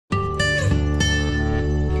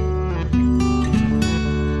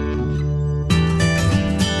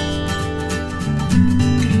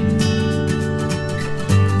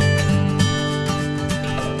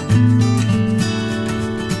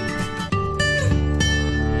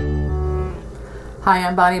Hi,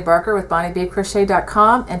 I'm Bonnie Barker with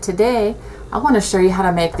BonnieBCrochet.com, and today I want to show you how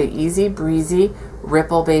to make the easy breezy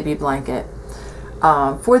ripple baby blanket.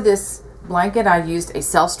 For this blanket I used a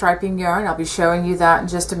self-striping yarn. I'll be showing you that in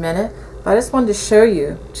just a minute, but I just wanted to show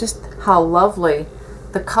you just how lovely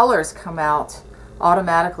the colors come out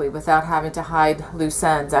automatically without having to hide loose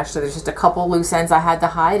ends. Actually, there's just a couple loose ends I had to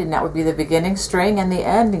hide, and that would be the beginning string and the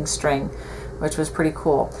ending string, which was pretty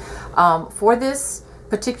cool. For this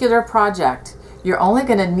particular project, you're only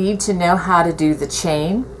going to need to know how to do the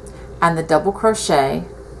chain and the double crochet,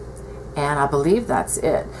 and I believe that's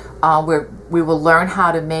it. We will learn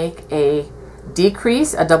how to make a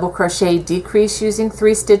decrease, a double crochet decrease using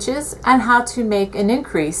 3 stitches, and how to make an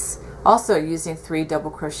increase also using 3 double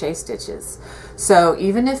crochet stitches. So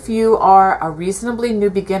even if you are a reasonably new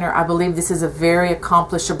beginner, I believe this is a very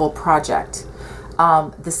accomplishable project.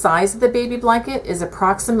 The size of the baby blanket is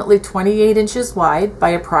approximately 28 inches wide by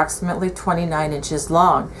approximately 29 inches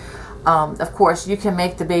long. Of course, you can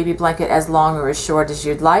make the baby blanket as long or as short as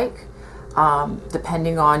you'd like,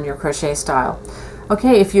 depending on your crochet style.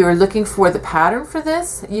 Okay, if you're looking for the pattern for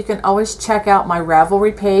this, you can always check out my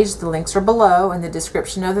Ravelry page. The links are below in the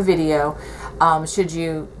description of the video, should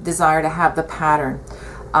you desire to have the pattern.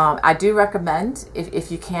 I do recommend, if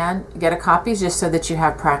you can, get a copy just so that you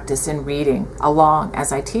have practice in reading along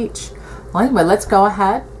as I teach. Well, anyway, let's go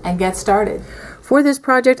ahead and get started. For this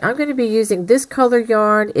project, I'm going to be using this color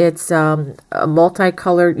yarn. It's a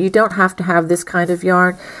multicolored. You don't have to have this kind of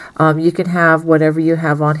yarn. You can have whatever you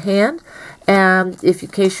have on hand. And in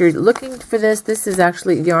case you're looking for this, this is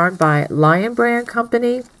actually yarn by Lion Brand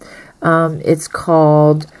Company. It's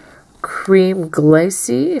called Cream Glace,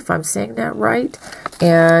 if I'm saying that right.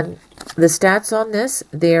 And the stats on this,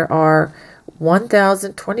 there are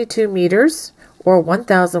 1,022 meters or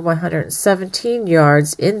 1,117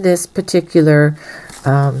 yards in this particular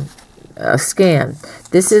scan.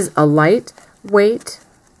 This is a lightweight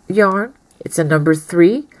yarn. It's a number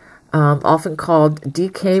 3, often called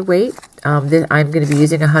DK weight. I'm going to be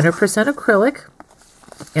using 100% acrylic.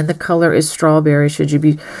 And the color is strawberry, should you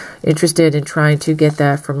be interested in trying to get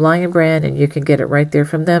that from Lion Brand, and you can get it right there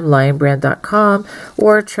from them, lionbrand.com,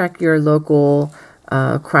 or check your local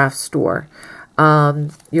craft store.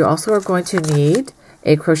 You also are going to need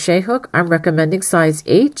a crochet hook. I'm recommending size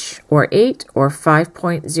H or 8 or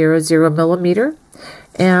 5.00 millimeter.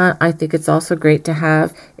 And I think it's also great to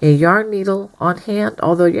have a yarn needle on hand,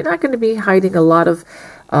 although you're not going to be hiding a lot of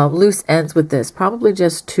loose ends with this, probably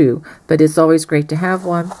just 2, but it's always great to have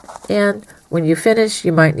one. And when you finish,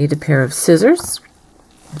 you might need a pair of scissors.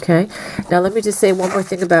 Okay, now let me just say one more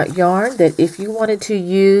thing about yarn, that if you wanted to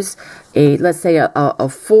use let's say a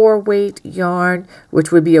 4 weight yarn,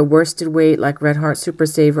 which would be a worsted weight like Red Heart Super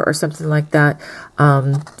Saver or something like that,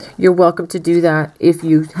 you're welcome to do that. If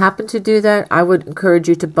you happen to do that, I would encourage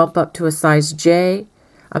you to bump up to a size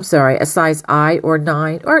a size I or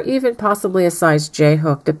 9, or even possibly a size J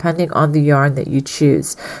hook, depending on the yarn that you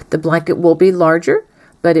choose. The blanket will be larger,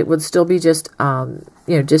 but it would still be just,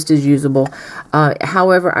 just as usable.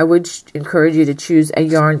 However, I would encourage you to choose a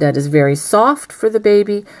yarn that is very soft for the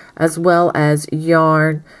baby, as well as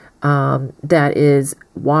yarn that is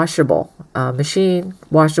washable, machine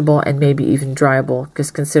washable, and maybe even dryable,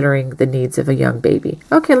 because considering the needs of a young baby.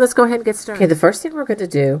 Okay, let's go ahead and get started. Okay, the first thing we're going to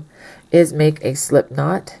do is make a slip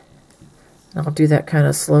knot. I'll do that kind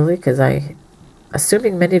of slowly because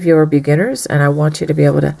assuming many of you are beginners, and I want you to be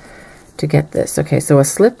able to get this. Okay, so a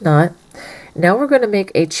slip knot. Now we're going to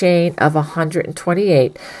make a chain of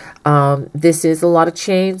 128. This is a lot of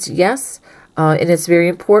chains, yes, and it's very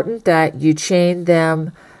important that you chain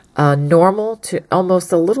them normal to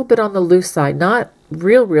almost a little bit on the loose side, not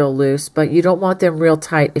real loose, but you don't want them real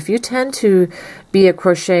tight. If you tend to be a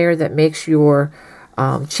crocheter that makes your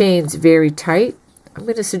chains very tight, I'm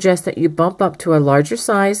going to suggest that you bump up to a larger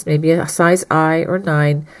size, maybe a size I or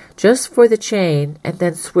 9, just for the chain, and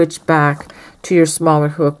then switch back to your smaller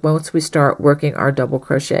hook once we start working our double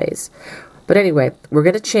crochets. But anyway, we're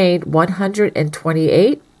going to chain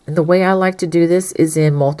 128, and the way I like to do this is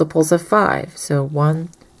in multiples of 5. So 1,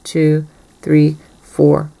 2, 3,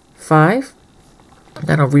 4, 5.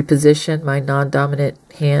 Then I'll reposition my non-dominant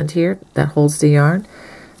hand here that holds the yarn.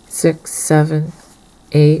 6, 7,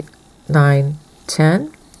 8, 9,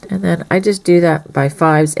 10, and then I just do that by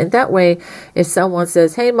 5s, and that way if someone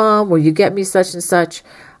says, "Hey mom, will you get me such and such?"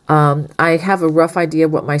 I have a rough idea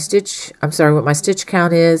what my stitch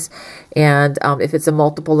count is, and if it's a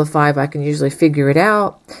multiple of 5, I can usually figure it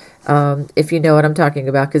out. If you know what I'm talking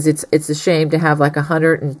about, because it's a shame to have like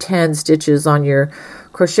 110 stitches on your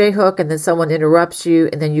crochet hook and then someone interrupts you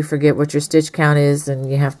and then you forget what your stitch count is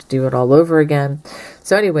and you have to do it all over again.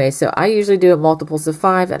 So anyway, so I usually do it multiples of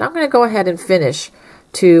 5, and I'm going to go ahead and finish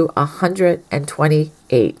to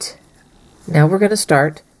 128. Now we're going to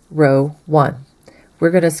start row 1.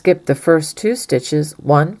 We're going to skip the first 2 stitches,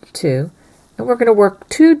 1, 2, and we're going to work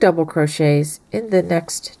 2 double crochets in the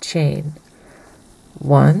next chain.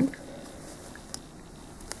 1,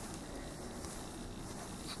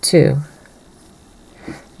 2.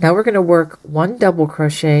 Now we're going to work 1 double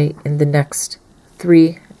crochet in the next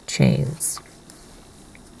 3 chains.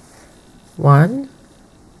 1,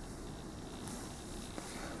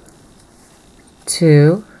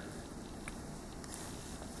 2,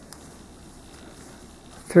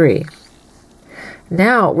 3.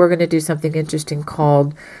 Now we're going to do something interesting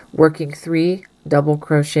called working 3 double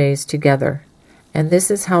crochets together. And this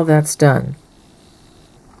is how that's done.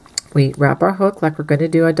 We wrap our hook like we're going to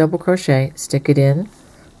do a double crochet, stick it in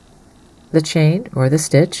the chain or the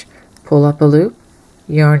stitch, pull up a loop,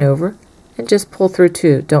 yarn over, and just pull through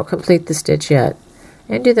 2. Don't complete the stitch yet.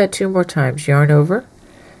 And do that 2 more times. Yarn over,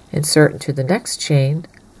 insert into the next chain,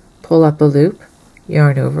 pull up a loop,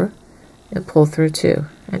 yarn over, and pull through 2.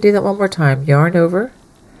 And do that 1 more time. Yarn over,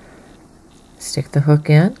 stick the hook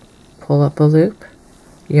in, pull up a loop,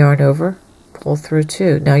 yarn over, pull through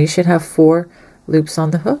 2. Now you should have 4 loops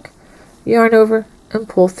on the hook. Yarn over and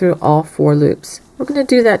pull through all 4 loops. We're going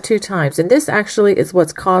to do that 2 times, and this actually is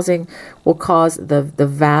what's will cause the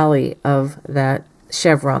valley of that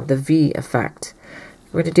chevron, the V effect.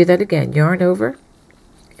 We're going to do that again. Yarn over,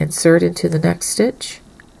 insert into the next stitch,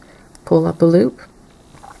 pull up a loop,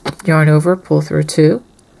 yarn over, pull through 2,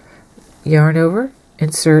 yarn over,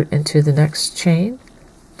 insert into the next chain,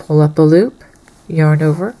 pull up a loop, yarn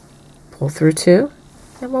over, pull through 2,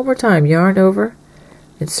 and 1 more time. Yarn over,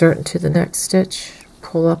 insert into the next stitch,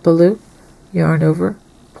 pull up a loop, yarn over,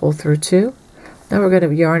 pull through 2. Now we're going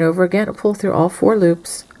to yarn over again and pull through all 4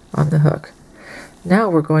 loops on the hook. Now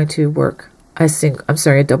we're going to work a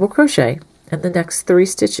double crochet in the next 3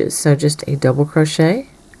 stitches. So just a double crochet.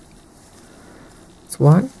 It's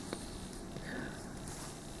 1,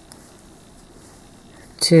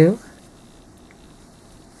 2,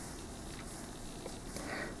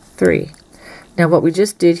 3. Now what we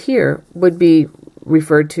just did here would be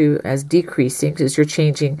referred to as decreasing, because you're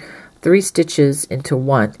changing 3 stitches into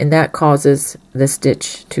 1, and that causes the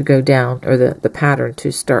stitch to go down, or the pattern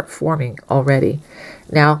to start forming already.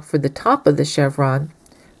 Now for the top of the chevron,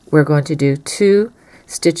 we're going to do 2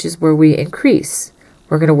 stitches where we increase.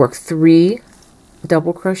 We're going to work 3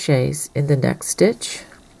 double crochets in the next stitch.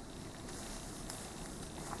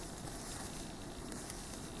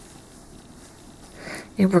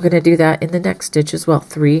 And we're going to do that in the next stitch as well.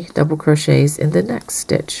 3 double crochets in the next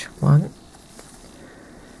stitch. 1,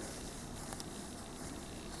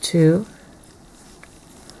 2,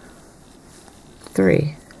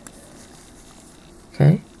 3.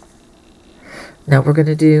 Okay. Now we're going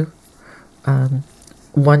to do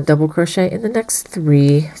 1 double crochet in the next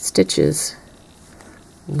 3 stitches.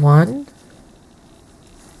 1,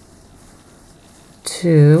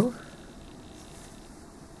 2,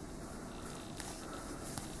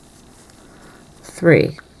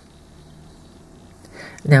 3.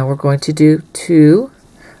 Now we're going to do 2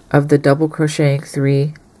 of the double crocheting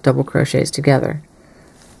 3 double crochets together.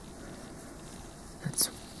 That's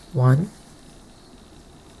 1,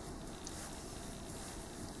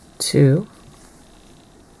 2,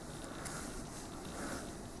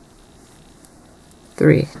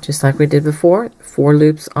 3. Just like we did before, 4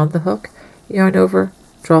 loops on the hook, yarn over,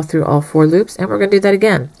 draw through all 4 loops, and we're going to do that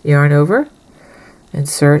again. Yarn over,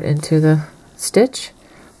 insert into the stitch,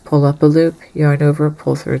 pull up a loop, yarn over,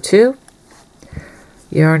 pull through 2,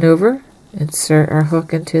 yarn over, insert our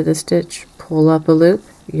hook into the stitch, pull up a loop,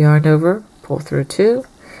 yarn over, pull through 2,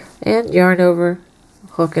 and yarn over,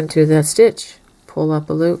 hook into that stitch, pull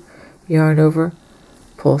up a loop, yarn over,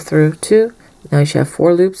 pull through 2. Now you should have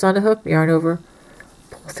 4 loops on the hook, yarn over,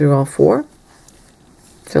 pull through all 4.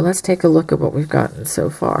 So let's take a look at what we've gotten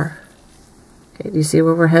so far. Okay, do you see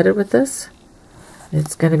where we're headed with this?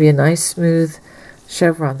 It's going to be a nice smooth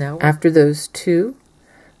chevron now. After those 2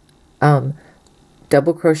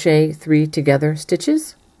 double crochet 3 together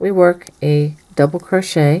stitches, we work a double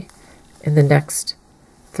crochet in the next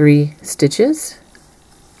 3 stitches.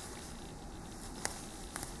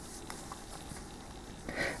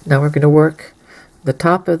 Now we're going to work the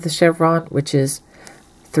top of the chevron, which is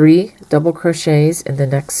 3 double crochets in the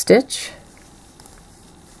next stitch.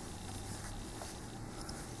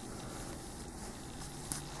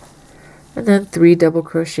 And then 3 double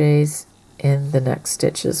crochets in the next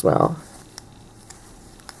stitch as well.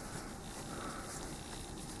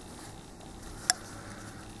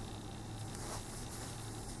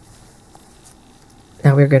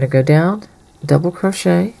 Now we're going to go down, double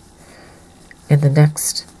crochet in the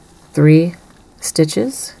next 3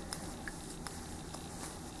 stitches.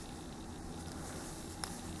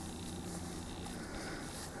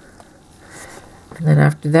 And then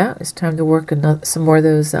after that, it's time to work some more of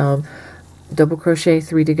those double crochet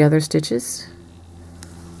 3 together stitches.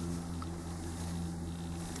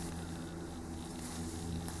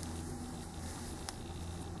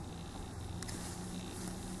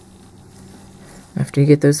 After you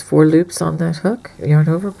get those 4 loops on that hook, yarn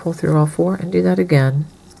over, pull through all 4, and do that again.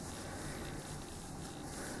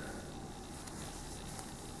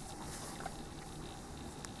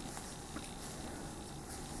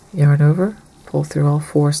 Yarn over, pull through all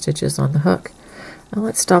 4 stitches on the hook. Now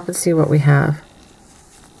let's stop and see what we have.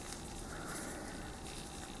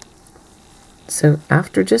 So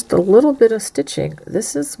after just a little bit of stitching,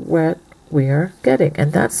 this is what we are getting,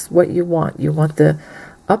 and that's what you want. You want the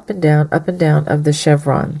up and down of the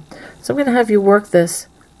chevron. So I'm going to have you work this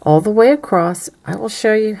all the way across. I will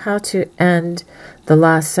show you how to end the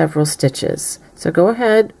last several stitches. So go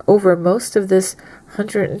ahead over most of this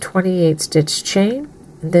 128 stitch chain,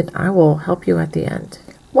 and then I will help you at the end.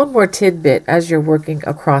 One more tidbit as you're working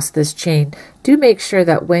across this chain, do make sure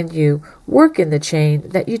that when you work in the chain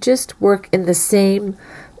that you just work in the same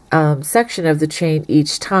section of the chain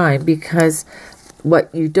each time, because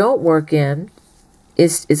what you don't work in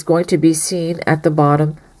is going to be seen at the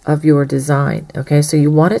bottom of your design. Okay, so you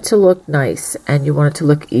want it to look nice and you want it to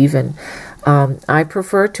look even. I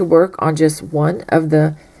prefer to work on just one of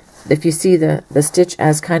the, if you see the stitch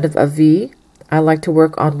as kind of a V, I like to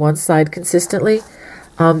work on one side consistently.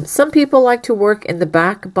 Some people like to work in the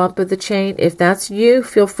back bump of the chain. If that's you,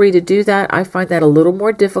 feel free to do that. I find that a little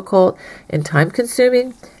more difficult and time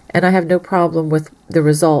consuming, and I have no problem with the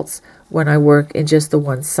results when I work in just the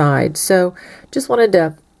one side. So just wanted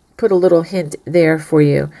to put a little hint there for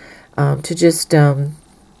you to just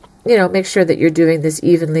you know, make sure that you're doing this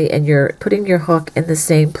evenly and you're putting your hook in the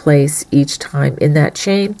same place each time in that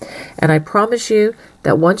chain. And I promise you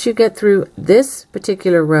that once you get through this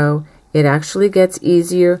particular row, it actually gets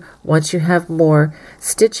easier once you have more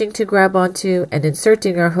stitching to grab onto, and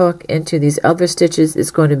inserting our hook into these other stitches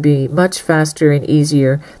is going to be much faster and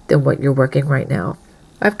easier than what you're working right now.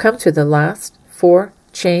 I've come to the last 4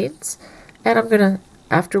 chains, and I'm going to,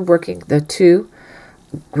 after working the 2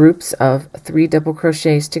 groups of 3 double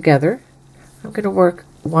crochets together, I'm going to work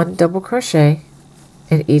 1 double crochet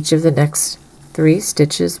in each of the next 3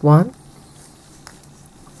 stitches. 1,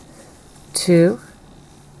 2,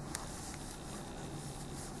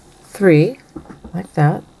 3, like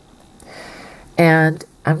that, and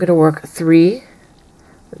I'm going to work 3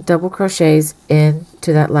 double crochets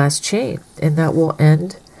into that last chain, and that will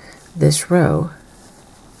end this row.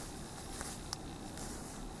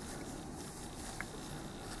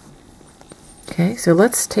 Okay, so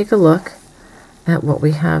let's take a look at what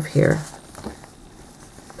we have here.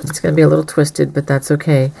 It's going to be a little twisted, but that's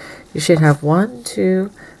okay. You should have 1, 2,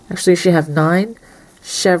 actually you should have 9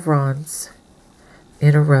 chevrons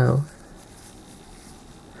in a row.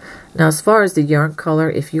 Now, as far as the yarn color,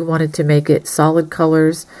 if you wanted to make it solid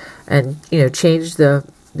colors and, you know, change the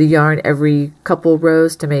yarn every couple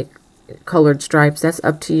rows to make colored stripes, that's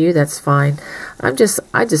up to you. That's fine. I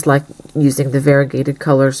just like using the variegated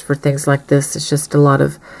colors for things like this. It's just a lot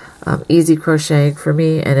of easy crocheting for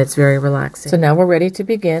me, and it's very relaxing. So now we're ready to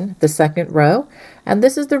begin the second row, and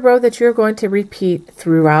this is the row that you're going to repeat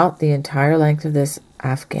throughout the entire length of this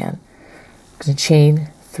afghan. I'm going to chain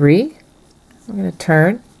 3. I'm going to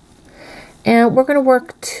turn, and we're going to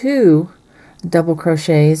work 2 double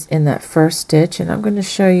crochets in that first stitch, and I'm going to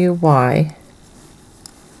show you why.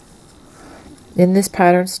 In this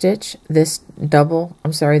pattern stitch, this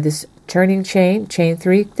turning chain, chain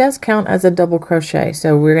 3, does count as a double crochet.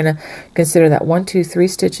 So we're going to consider that 1, 2, 3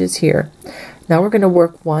 stitches here. Now we're going to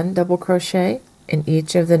work 1 double crochet in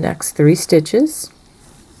each of the next 3 stitches.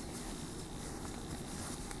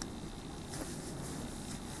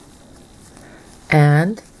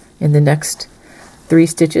 And in the next 3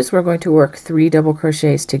 stitches, we're going to work 3 double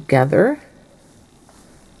crochets together.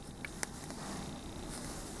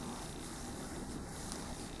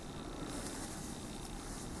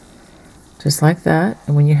 Just like that.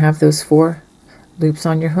 And when you have those 4 loops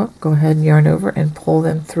on your hook, go ahead and yarn over and pull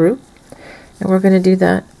them through. And we're going to do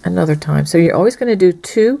that another time. So you're always going to do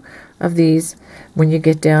 2 of these when you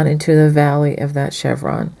get down into the valley of that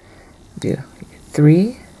chevron. Do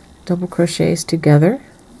 3 double crochets together.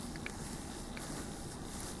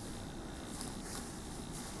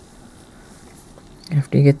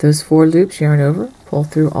 After you get those 4 loops, yarn over, pull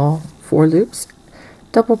through all 4 loops,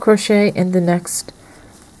 double crochet in the next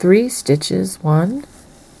 3 stitches, 1,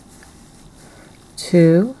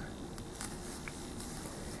 2,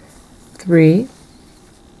 3,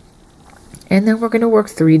 and then we're going to work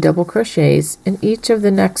 3 double crochets in each of the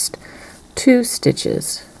next 2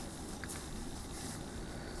 stitches.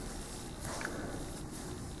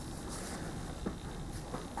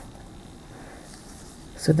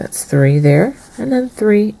 So that's 3 there, and then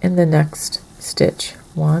 3 in the next stitch.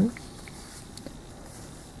 1,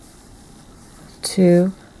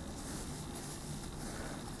 2,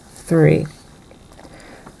 3.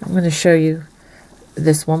 I'm going to show you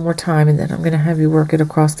this one more time, and then I'm going to have you work it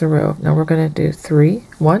across the row. Now we're going to do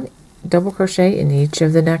 1 double crochet in each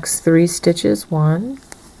of the next 3 stitches. 1,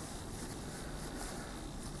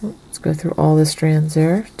 let's go through all the strands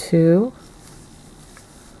there. 2,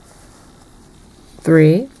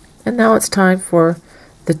 3, and now it's time for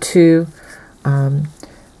the 2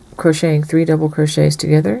 crocheting 3 double crochets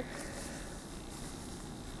together.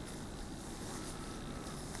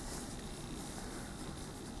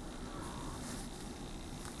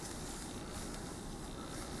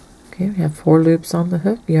 Okay, we have 4 loops on the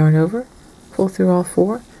hook, yarn over, pull through all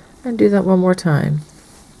 4, and do that one more time.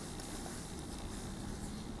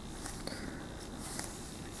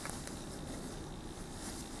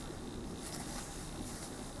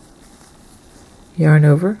 Yarn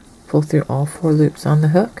over, pull through all 4 loops on the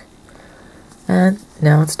hook, and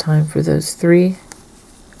now it's time for those 3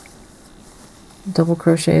 double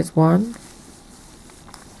crochets. 1,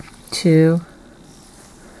 2,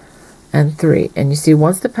 and 3. And you see,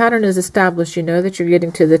 once the pattern is established, you know that you're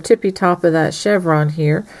getting to the tippy top of that chevron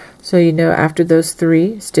here. So you know after those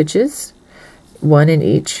 3 stitches, 1 in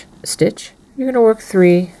each stitch, you're going to work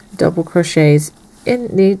 3 double crochets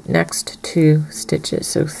in the next 2 stitches.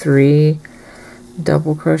 So 3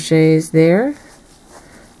 double crochets there,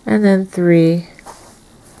 and then 3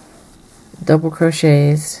 double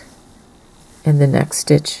crochets in the next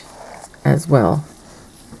stitch as well.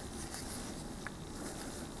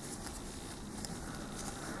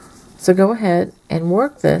 So go ahead and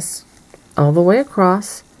work this all the way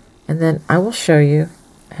across, and then I will show you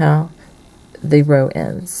how the row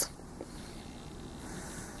ends.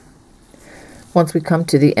 Once we come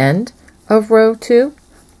to the end of row 2,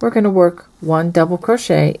 we're going to work 1 double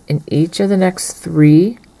crochet in each of the next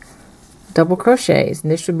 3 double crochets, and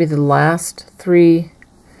this should be the last 3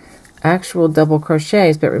 actual double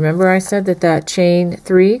crochets. But remember, I said that that chain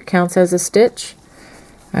 3 counts as a stitch.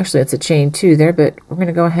 Actually, it's a chain 2 there, but we're going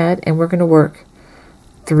to go ahead and we're going to work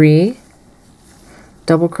 3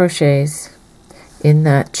 double crochets in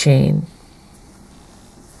that chain.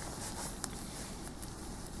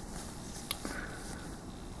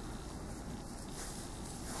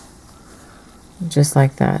 Just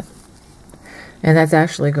like that. And that's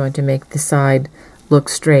actually going to make the side look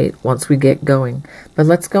straight once we get going. But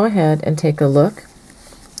let's go ahead and take a look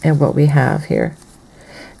at what we have here.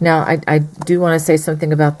 Now, I do want to say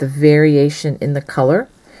something about the variation in the color.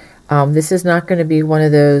 This is not going to be one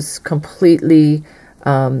of those completely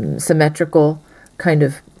symmetrical kind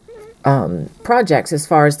of projects as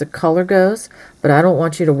far as the color goes, but I don't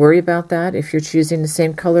want you to worry about that if you're choosing the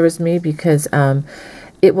same color as me, because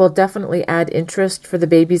it will definitely add interest for the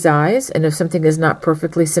baby's eyes, and if something is not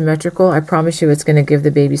perfectly symmetrical, I promise you it's going to give the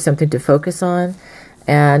baby something to focus on.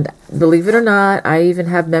 And believe it or not, I even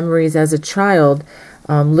have memories as a child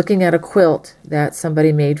looking at a quilt that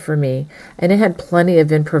somebody made for me, and it had plenty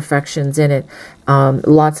of imperfections in it,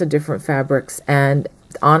 lots of different fabrics, and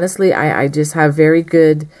honestly I just have very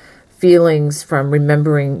good feelings from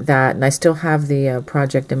remembering that, and I still have the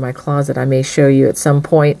project in my closet. I may show you at some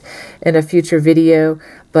point in a future video,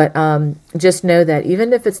 but just know that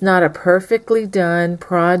even if it's not a perfectly done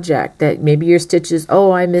project, that maybe your stitches,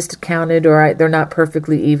 oh, I miscounted, or they're not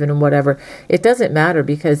perfectly even and whatever, it doesn't matter,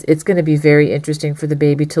 because it's going to be very interesting for the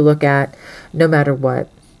baby to look at no matter what.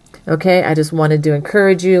 Okay, I just wanted to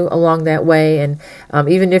encourage you along that way, and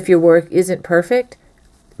even if your work isn't perfect,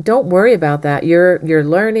 don't worry about that. You're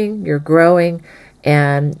learning, you're growing,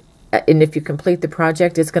 and if you complete the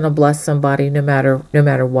project, it's going to bless somebody no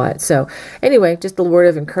matter what. So anyway, just a word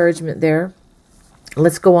of encouragement there.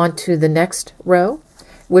 Let's go on to the next row,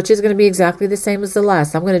 which is going to be exactly the same as the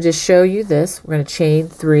last. I'm going to just show you this. We're going to chain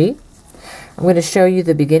 3. I'm going to show you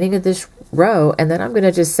the beginning of this row, and then I'm going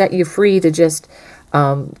to just set you free to just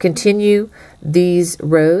continue these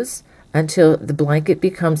rows until the blanket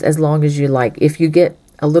becomes as long as you like. If you get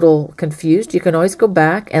a little confused, you can always go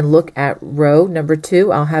back and look at row number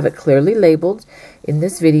 2. I'll have it clearly labeled in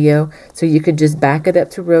this video, so you could just back it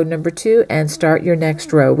up to row number 2 and start your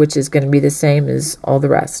next row, which is going to be the same as all the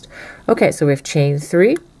rest. Okay, so we have chain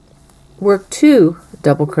 3, work 2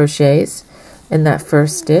 double crochets in that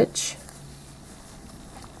first stitch.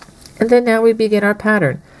 And then now we begin our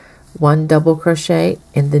pattern. 1 double crochet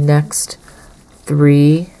in the next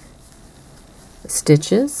 3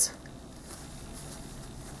 stitches.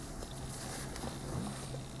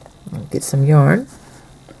 I'll get some yarn.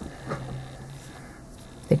 I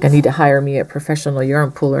think I need to hire me a professional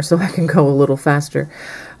yarn puller so I can go a little faster.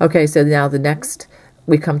 Okay, so now the next,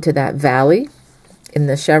 we come to that valley in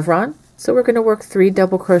the chevron. So we're going to work 3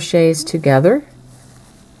 double crochets together.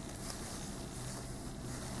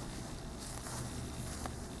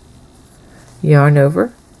 Yarn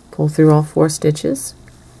over, pull through all 4 stitches.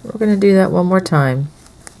 We're going to do that one more time.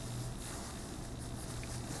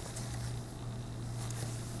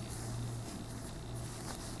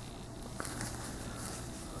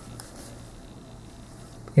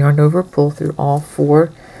 Yarn over, pull through all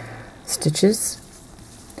 4 stitches,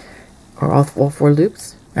 or all 4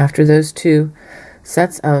 loops. After those 2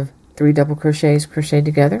 sets of 3 double crochets, crochet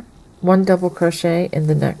together. 1 double crochet in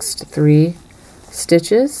the next 3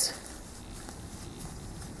 stitches.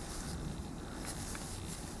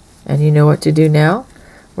 And you know what to do now.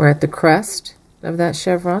 We're at the crest of that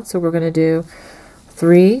chevron, so we're going to do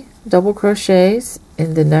 3 double crochets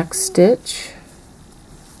in the next stitch.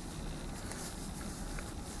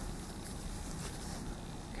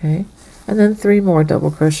 Okay, and then 3 more double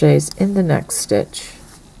crochets in the next stitch.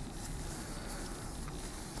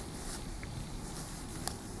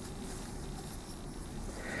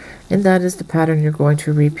 And that is the pattern you're going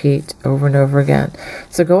to repeat over and over again.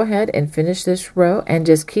 So go ahead and finish this row and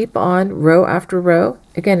just keep on row after row.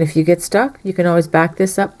 Again, if you get stuck, you can always back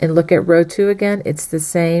this up and look at row 2 again. It's the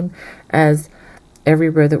same as every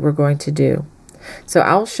row that we're going to do. So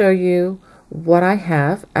I'll show you what I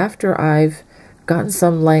have after I've gotten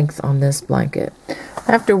some length on this blanket.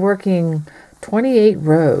 After working 28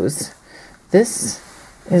 rows, this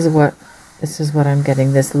is what I'm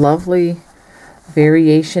getting, this lovely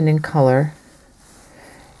variation in color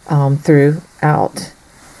throughout.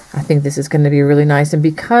 I think this is going to be really nice, and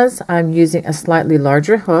because I'm using a slightly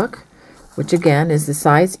larger hook, which again is the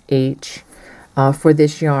size H for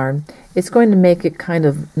this yarn, it's going to make it kind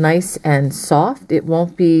of nice and soft. It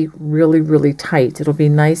won't be really tight. It'll be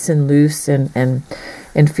nice and loose and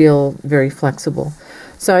feel very flexible.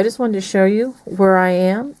 So I just wanted to show you where I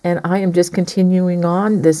am, and I am just continuing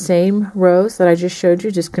on the same rows that I just showed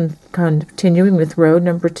you, just continuing with row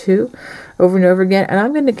number 2 over and over again. And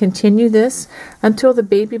I'm going to continue this until the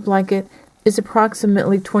baby blanket is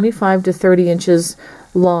approximately 25 to 30 inches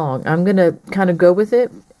long. I'm going to kind of go with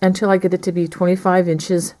it until I get it to be 25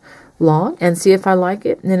 inches long and see if I like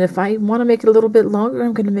it. And then if I want to make it a little bit longer,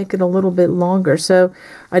 I'm going to make it a little bit longer. So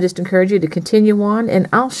I just encourage you to continue on, and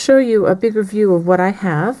I'll show you a bigger view of what I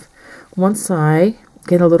have once I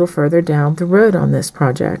get a little further down the road on this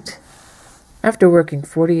project. After working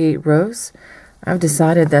 48 rows, I've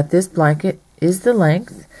decided that this blanket is the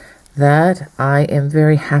length that I am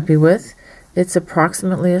very happy with. It's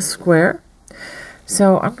approximately a square.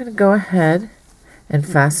 So I'm going to go ahead and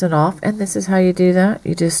fasten off, and this is how you do that.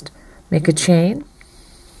 You just make a chain.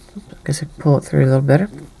 I guess I can pull it through a little better.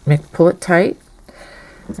 Pull it tight.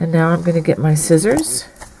 And now I'm going to get my scissors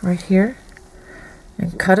right here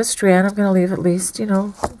and cut a strand. I'm going to leave at least,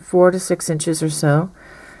 4 to 6 inches or so.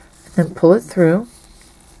 And then pull it through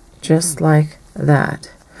just like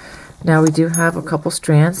that. Now we do have a couple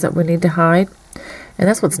strands that we need to hide. And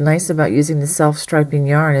that's what's nice about using the self-striping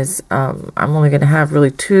yarn is I'm only going to have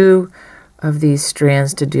really 2 of these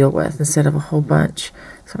strands to deal with instead of a whole bunch.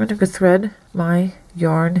 So I'm going to go thread my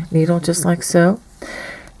yarn needle just like so.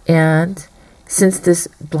 And since this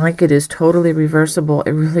blanket is totally reversible,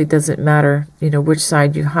 it really doesn't matter, which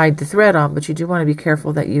side you hide the thread on, but you do want to be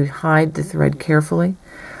careful that you hide the thread carefully.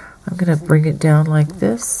 I'm going to bring it down like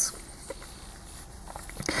this.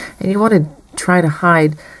 And you want to try to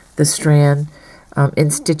hide the strand in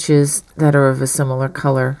stitches that are of a similar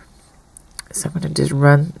color. So I'm going to just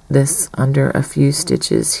run this under a few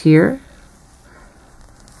stitches here,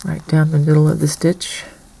 right down the middle of the stitch,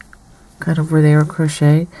 kind of where they are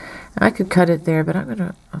crocheted. And I could cut it there, but I'm going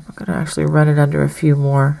to actually run it under a few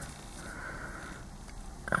more.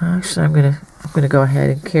 Actually, I'm going to go ahead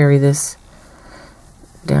and carry this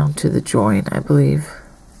down to the join, I believe,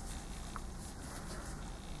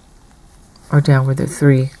 or down where the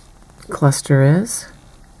 3 cluster is.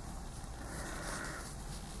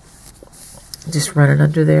 Just run it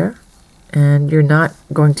under there, and you're not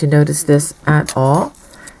going to notice this at all.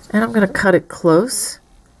 And I'm going to cut it close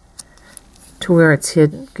to where it's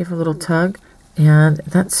hidden. Give it a little tug, and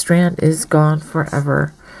that strand is gone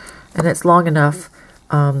forever. And it's long enough,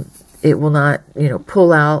 it will not,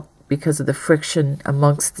 pull out because of the friction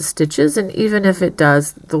amongst the stitches, and even if it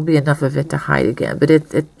does, there'll be enough of it to hide again.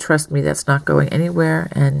 But trust me, that's not going anywhere,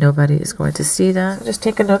 and nobody is going to see that. So just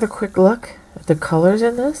take another quick look at the colors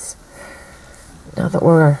in this. Now that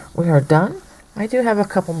we are done, I do have a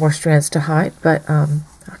couple more strands to hide, but I'll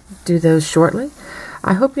do those shortly.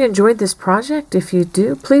 I hope you enjoyed this project. If you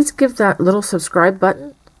do, please give that little subscribe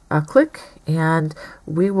button a click, and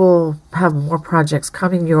we will have more projects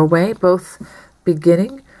coming your way, both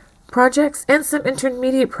beginning projects and some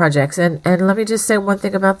intermediate projects. And let me just say one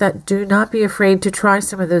thing about that. Do not be afraid to try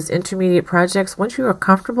some of those intermediate projects. Once you are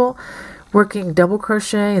comfortable working double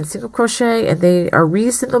crochet and single crochet, and they are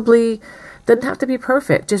reasonably, doesn't have to be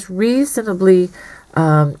perfect, just reasonably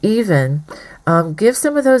even, give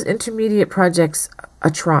some of those intermediate projects a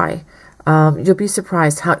try. You'll be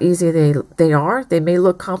surprised how easy they are. They may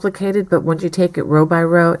look complicated, but when you take it row by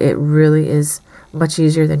row, it really is much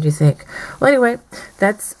easier than you think. Well, anyway,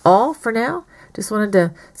 that's all for now. Just wanted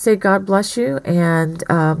to say God bless you, and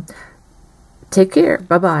take care.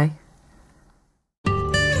 Bye-bye.